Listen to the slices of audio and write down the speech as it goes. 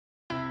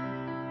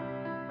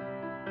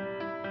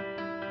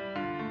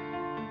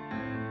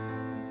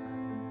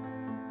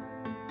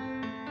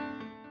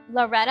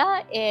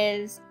Loretta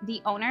is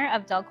the owner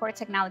of DelCor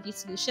Technology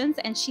Solutions,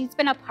 and she's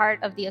been a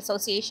part of the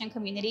association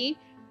community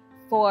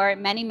for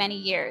many, many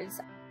years.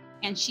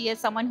 And she is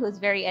someone who is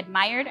very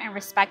admired and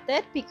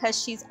respected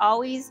because she's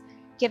always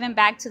given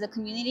back to the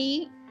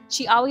community.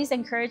 She always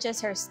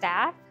encourages her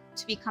staff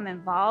to become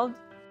involved,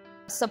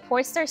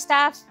 supports their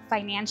staff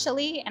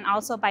financially, and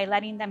also by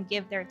letting them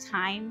give their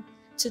time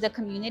to the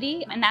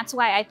community. And that's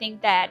why I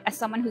think that as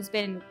someone who's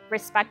been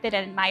respected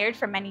and admired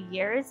for many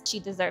years, she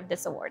deserved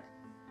this award.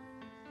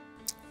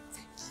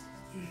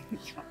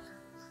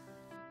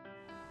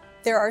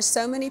 There are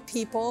so many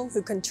people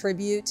who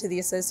contribute to the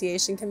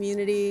association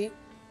community,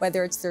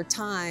 whether it's their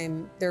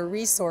time, their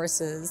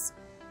resources.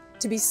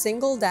 To be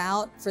singled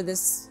out for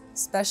this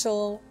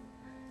special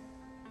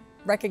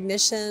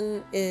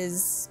recognition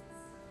is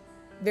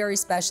very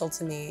special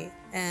to me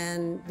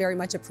and very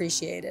much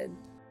appreciated.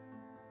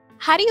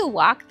 How do you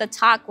walk the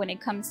talk when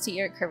it comes to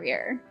your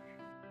career?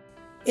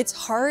 It's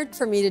hard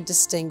for me to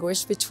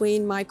distinguish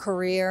between my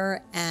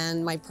career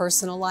and my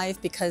personal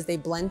life because they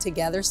blend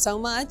together so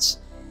much.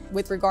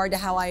 With regard to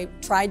how I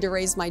tried to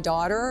raise my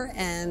daughter,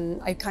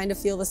 and I kind of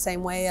feel the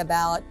same way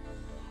about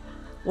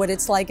what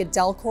it's like at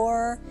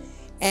DelCor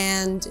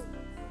and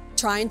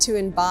trying to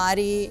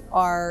embody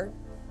our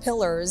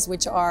pillars,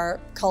 which are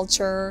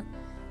culture,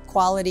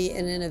 quality,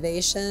 and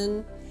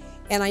innovation.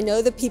 And I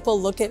know that people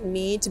look at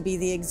me to be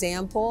the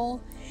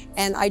example,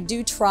 and I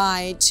do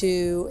try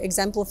to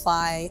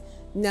exemplify,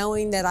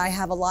 knowing that I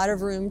have a lot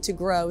of room to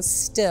grow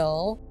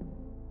still.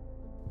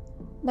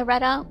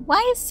 Loretta,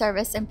 why is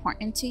service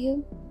important to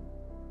you?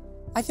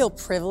 I feel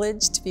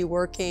privileged to be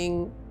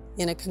working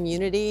in a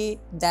community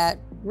that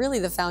really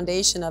the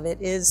foundation of it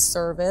is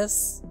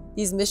service.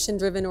 These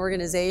mission-driven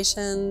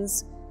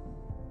organizations,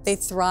 they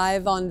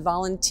thrive on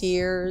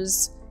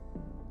volunteers.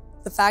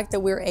 The fact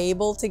that we're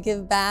able to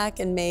give back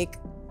and make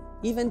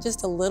even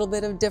just a little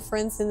bit of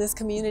difference in this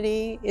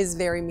community is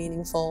very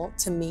meaningful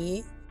to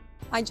me.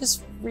 I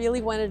just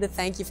really wanted to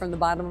thank you from the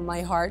bottom of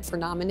my heart for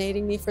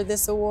nominating me for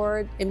this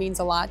award. It means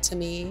a lot to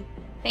me.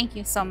 Thank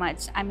you so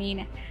much. I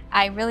mean,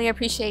 I really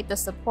appreciate the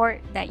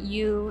support that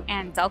you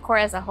and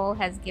DelCor as a whole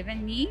has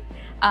given me.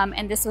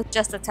 And this was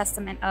just a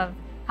testament of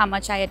how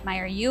much I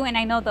admire you. And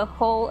I know the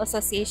whole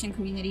association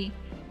community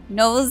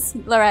knows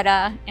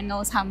Loretta and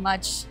knows how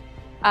much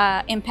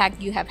impact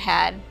you have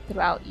had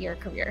throughout your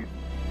career.